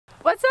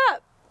What's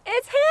up?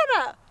 It's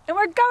Hannah, and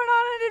we're going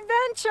on an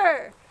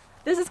adventure.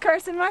 This is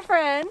Kirstyn, my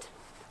friend,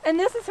 and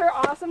this is her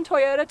awesome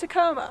Toyota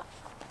Tacoma.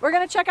 We're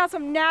gonna check out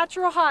some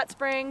natural hot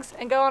springs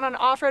and go on an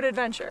off-road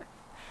adventure.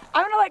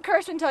 I'm gonna let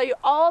Kirstyn tell you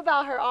all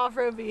about her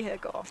off-road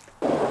vehicle.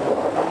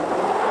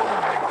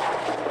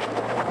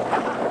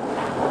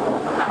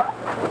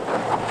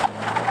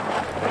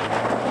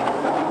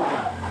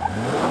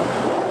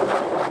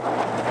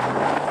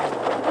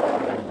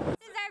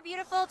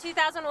 Beautiful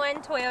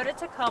 2001 Toyota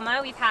Tacoma.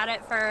 We've had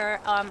it for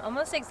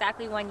almost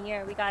exactly 1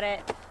 year. We got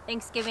it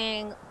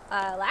Thanksgiving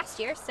last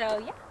year, so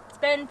yeah, it's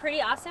been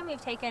pretty awesome.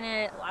 We've taken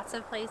it lots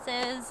of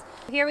places.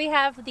 Here we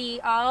have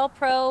the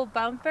all-pro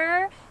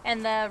bumper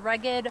and the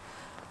rugged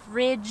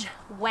ridge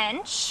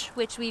winch,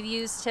 which we've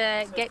used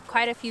to get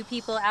quite a few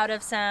people out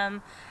of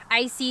some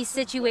icy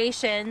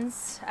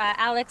situations.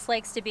 Alex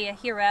likes to be a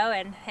hero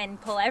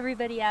and pull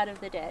everybody out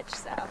of the ditch,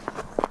 so.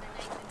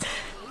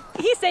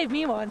 He saved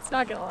me once,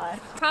 not gonna lie.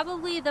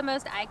 Probably the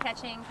most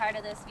eye-catching part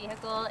of this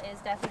vehicle is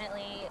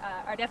definitely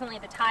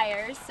the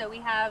tires. So we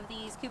have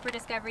these Cooper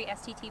Discovery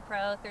STT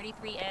Pro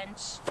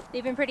 33-inch.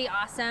 They've been pretty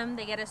awesome.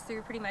 They get us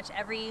through pretty much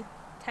every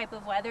type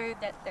of weather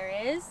that there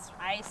is: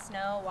 ice,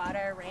 snow,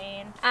 water,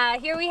 rain.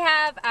 Here we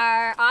have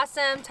our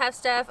awesome Tough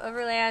Stuff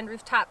Overland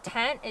rooftop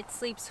tent. It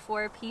sleeps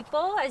 4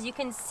 people. As you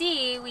can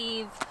see,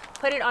 we've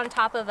put it on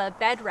top of a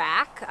bed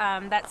rack.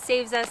 That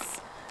saves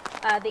us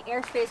the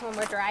airspace when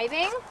we're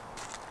driving.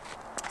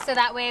 So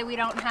that way we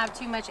don't have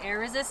too much air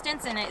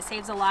resistance and it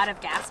saves a lot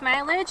of gas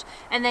mileage.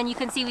 And then you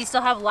can see we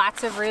still have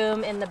lots of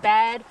room in the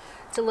bed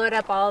to load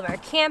up all of our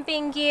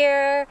camping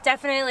gear.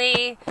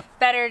 Definitely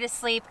better to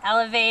sleep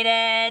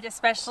elevated,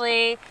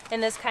 especially in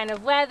this kind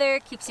of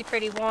weather. Keeps you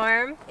pretty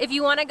warm. If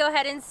you want to go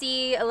ahead and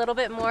see a little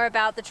bit more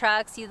about the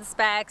truck, see the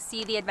specs,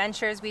 see the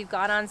adventures we've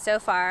gone on so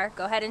far,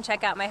 go ahead and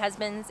check out my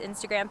husband's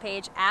Instagram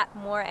page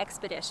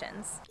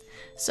 @moreexpeditions.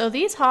 So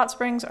these hot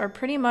springs are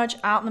pretty much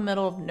out in the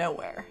middle of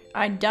nowhere.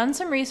 I'd done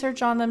some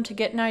research on them to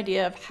get an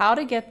idea of how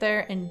to get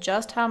there and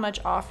just how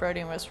much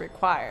off-roading was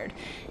required,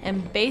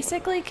 and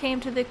basically came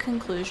to the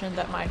conclusion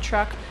that my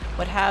truck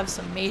would have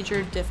some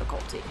major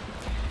difficulty.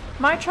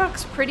 My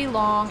truck's pretty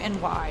long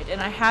and wide,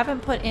 and I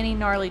haven't put any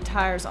gnarly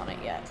tires on it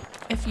yet.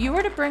 If you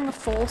were to bring a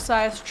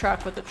full-size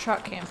truck with a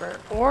truck camper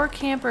or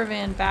camper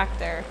van back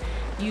there,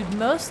 you'd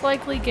most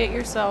likely get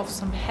yourself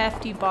some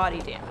hefty body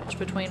damage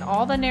between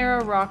all the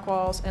narrow rock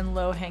walls and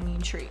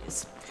low-hanging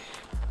trees.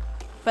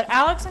 But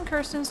Alex and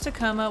Kirstyn's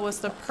Tacoma was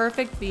the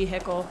perfect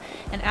vehicle,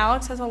 and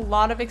Alex has a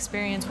lot of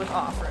experience with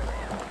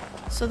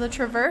off-roading. So the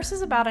traverse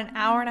is about an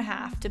hour and a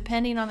half,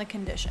 depending on the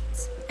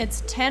conditions.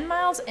 It's 10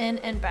 miles in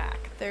and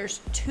back.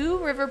 There's 2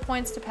 river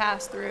points to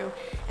pass through,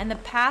 and the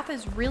path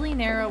is really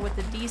narrow with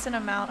a decent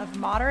amount of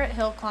moderate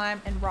hill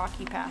climb and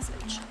rocky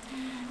passage.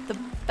 The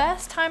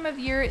best time of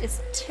year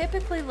is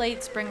typically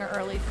late spring or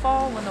early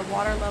fall when the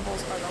water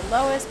levels are the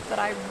lowest, but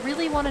I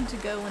really wanted to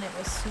go when it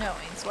was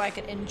snowing so I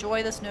could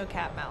enjoy the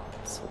snow-capped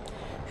mountains.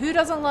 Who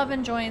doesn't love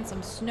enjoying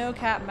some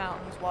snow-capped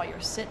mountains while you're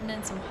sitting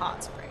in some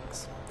hot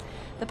springs?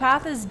 The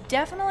path is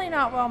definitely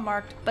not well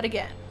marked, but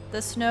again,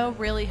 the snow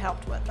really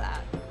helped with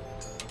that.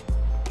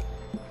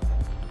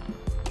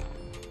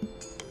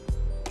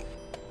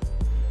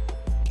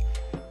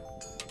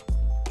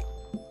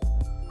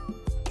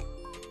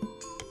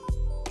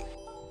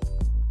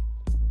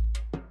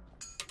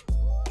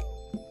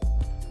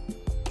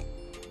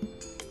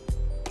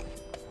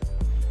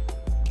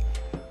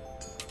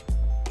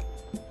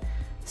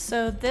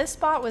 So this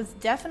spot was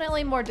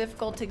definitely more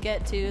difficult to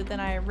get to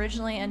than I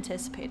originally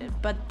anticipated,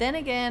 but then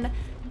again,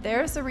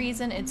 there's the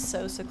reason it's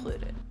so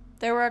secluded.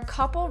 There were a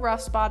couple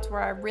rough spots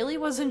where I really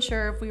wasn't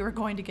sure if we were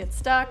going to get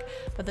stuck,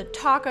 but the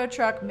taco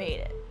truck made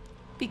it.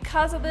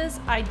 Because of this,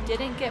 I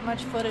didn't get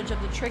much footage of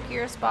the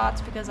trickier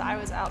spots because I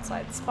was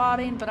outside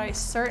spotting, but I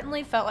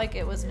certainly felt like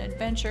it was an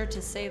adventure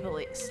to say the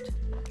least.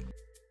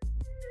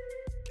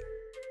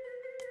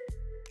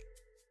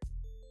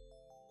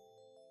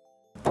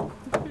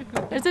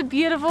 There's a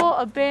beautiful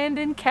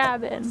abandoned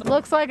cabin.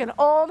 Looks like an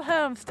old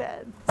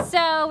homestead.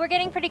 So we're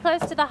getting pretty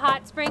close to the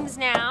hot springs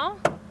now.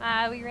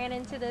 We ran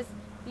into this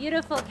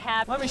beautiful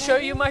cabin. Let me show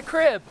you my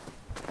crib.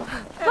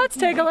 Let's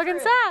take a look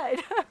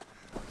inside.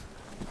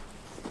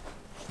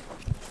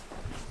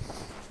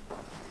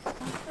 That's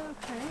so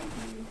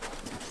crazy.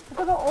 Look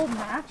at the old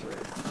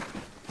mattress.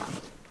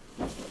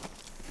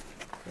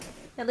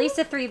 At least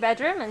a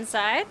 3-bedroom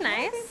inside.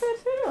 Nice. I think so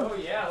too. Oh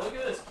yeah, look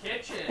at this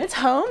kitchen. It's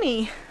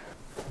homey.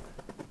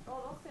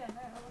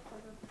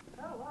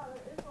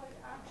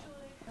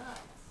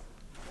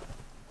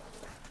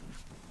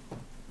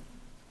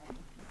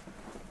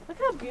 Look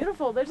how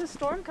beautiful. There's a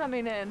storm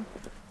coming in.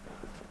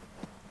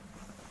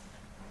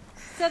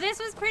 So this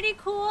was pretty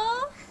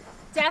cool.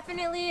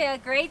 Definitely a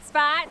great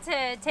spot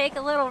to take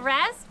a little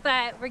rest,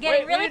 but we're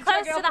getting really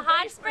close to the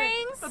hot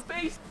springs.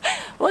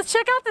 Let's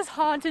check out this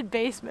haunted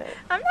basement.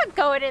 I'm not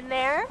going in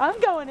there. I'm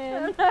going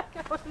in. I'm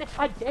not going in.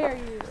 I dare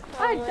you.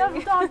 I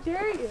double dog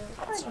dare you.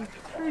 It's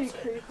pretty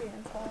creepy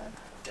inside.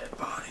 Dead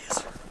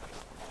bodies.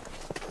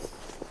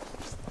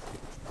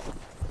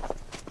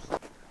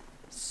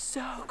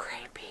 so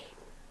creepy.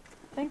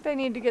 I think they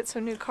need to get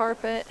some new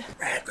carpet.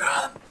 Red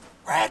rum!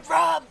 Red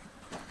rum!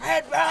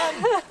 Red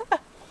rum!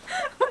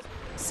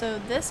 So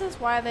this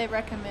is why they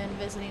recommend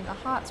visiting the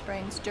hot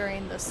springs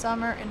during the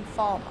summer and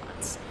fall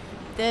months.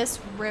 This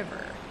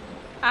river.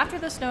 After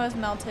the snow has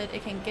melted,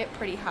 it can get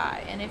pretty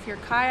high, and if you're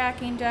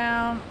kayaking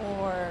down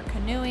or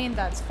canoeing,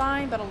 that's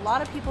fine, but a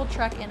lot of people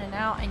trek in and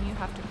out and you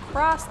have to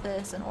cross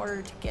this in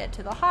order to get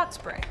to the hot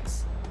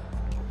springs.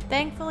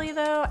 Thankfully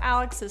though,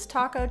 Alex's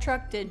taco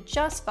truck did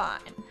just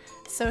fine.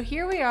 So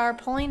here we are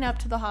pulling up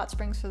to the hot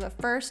springs for the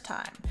first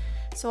time.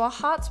 So a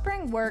hot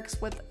spring works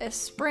with a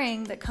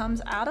spring that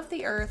comes out of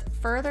the earth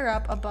further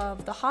up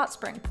above the hot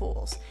spring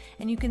pools,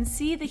 and you can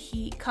see the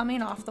heat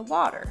coming off the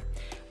water.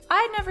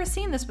 I'd never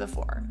seen this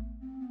before,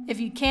 if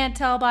you can't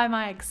tell by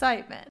my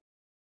excitement.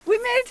 We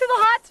made it to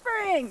the hot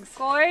springs!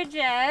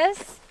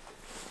 Gorgeous.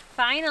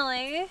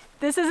 Finally.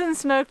 This isn't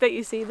smoke that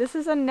you see. This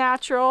is a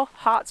natural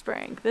hot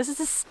spring. This is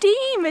a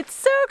steam. It's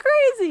so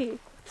crazy.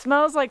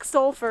 Smells like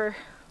sulfur.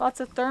 Lots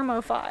of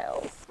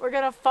thermophiles. We're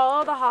gonna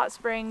follow the hot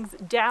springs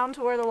down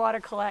to where the water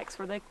collects,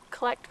 where they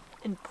collect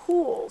in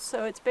pools.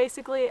 So it's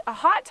basically a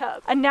hot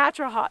tub, a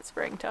natural hot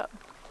spring tub.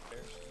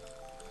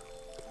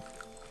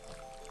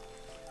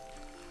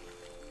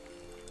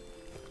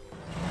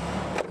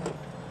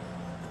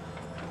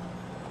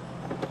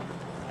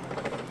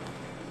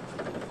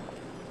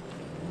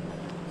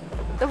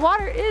 The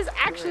water is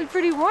actually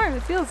pretty warm.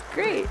 It feels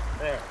great.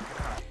 There.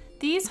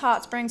 These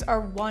hot springs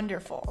are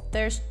wonderful.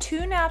 There's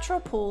 2 natural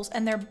pools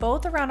and they're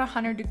both around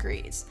 100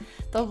 degrees.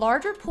 The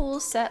larger pool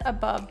is set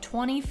above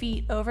 20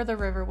 feet over the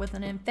river with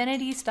an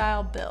infinity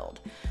style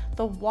build.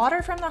 The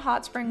water from the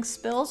hot springs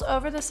spills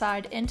over the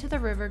side into the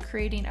river,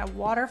 creating a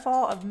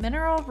waterfall of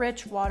mineral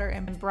rich water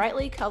and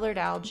brightly colored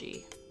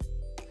algae.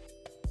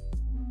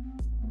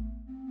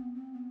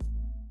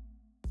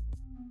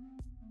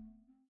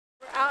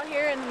 Out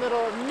here in the middle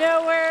of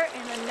nowhere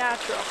in a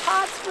natural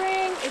hot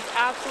spring. It's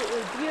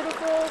absolutely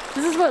beautiful.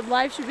 This is what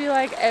life should be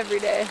like every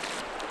day.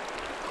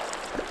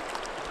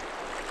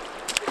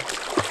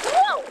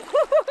 Whoa!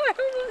 I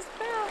almost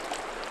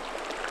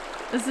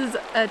fell. This is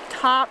a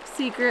top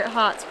secret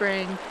hot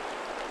spring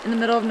in the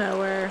middle of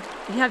nowhere.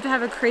 You have to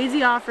have a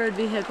crazy off-road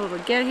vehicle to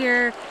get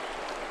here.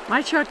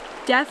 My truck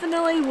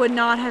definitely would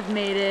not have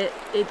made it.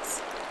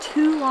 It's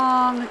too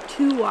long,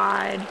 too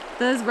wide.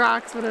 Those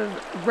rocks would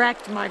have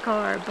wrecked my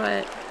car,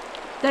 but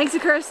thanks to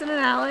Kirstyn and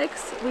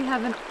Alex, we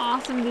have an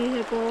awesome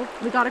vehicle.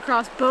 We got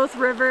across both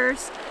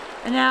rivers,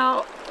 and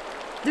now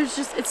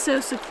it's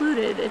so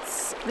secluded.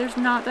 There's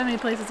not that many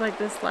places like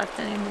this left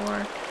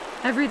anymore.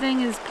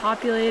 Everything is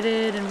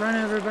populated and run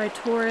over by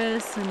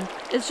tourists, and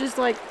it's just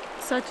like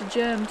such a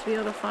gem to be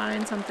able to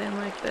find something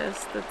like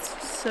this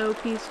that's so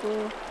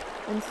peaceful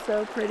and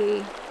so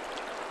pretty.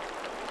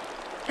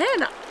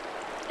 And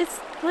it's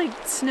like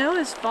snow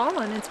has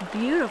fallen. It's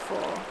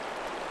beautiful.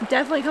 I'm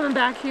definitely coming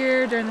back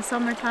here during the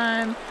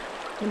summertime.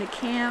 I'm gonna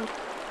camp.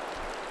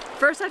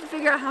 First I have to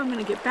figure out how I'm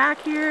gonna get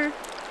back here,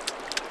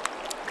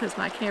 because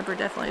my camper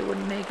definitely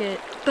wouldn't make it.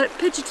 But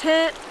pitch a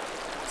tent,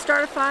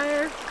 start a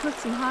fire, cook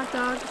some hot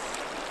dogs.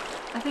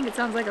 I think it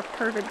sounds like a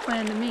perfect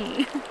plan to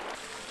me.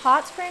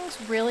 Hot springs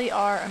really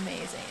are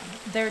amazing.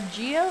 They're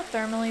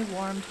geothermally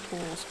warmed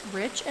pools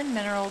rich in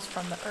minerals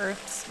from the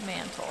Earth's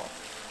mantle.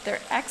 They're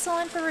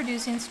excellent for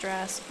reducing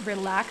stress,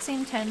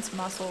 relaxing tense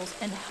muscles,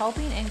 and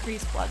helping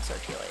increase blood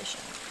circulation.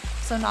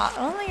 So not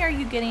only are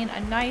you getting a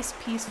nice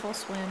peaceful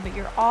swim, but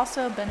you're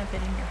also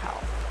benefiting your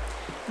health.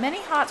 Many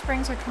hot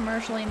springs are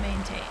commercially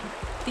maintained.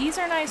 These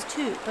are nice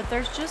too, but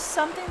there's just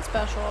something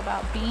special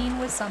about being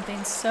with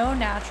something so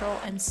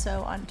natural and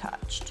so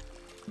untouched.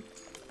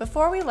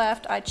 Before we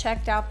left, I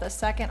checked out the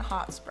second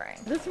hot spring.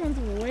 This one's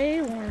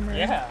way warmer.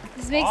 Yeah.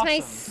 This makes my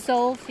awesome.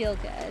 soul feel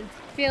good.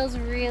 Feels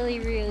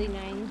really, really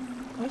nice.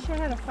 Wish I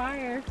had a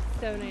fire.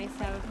 So nice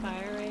to have a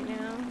fire right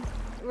now.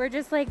 We're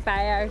just like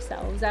by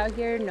ourselves out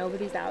here.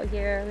 Nobody's out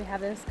here. We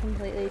have this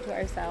completely to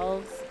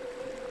ourselves.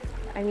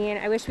 I mean,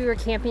 I wish we were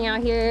camping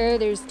out here.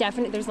 There's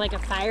like a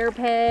fire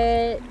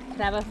pit.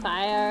 Could have a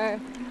fire,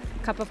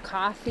 a cup of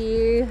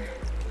coffee.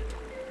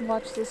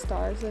 Watch the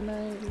stars at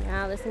night.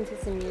 Yeah, listen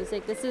to some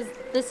music. This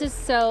is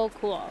so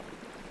cool.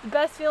 The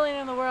best feeling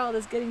in the world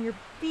is getting your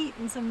feet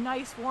in some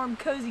nice, warm,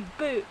 cozy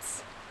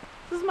boots.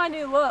 This is my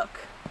new look.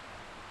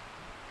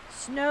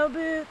 Snow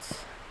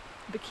boots,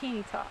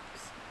 bikini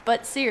tops.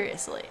 But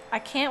seriously, I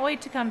can't wait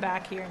to come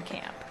back here and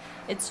camp.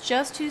 It's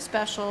just too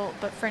special,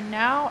 but for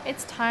now,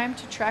 it's time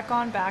to trek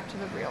on back to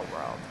the real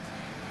world.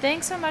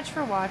 Thanks so much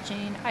for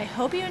watching. I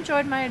hope you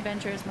enjoyed my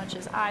adventure as much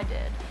as I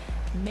did.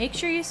 Make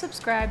sure you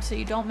subscribe so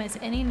you don't miss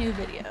any new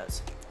videos.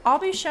 I'll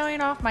be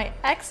showing off my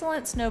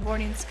excellent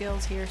snowboarding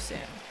skills here soon.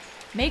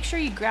 Make sure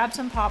you grab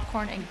some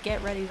popcorn and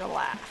get ready to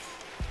laugh.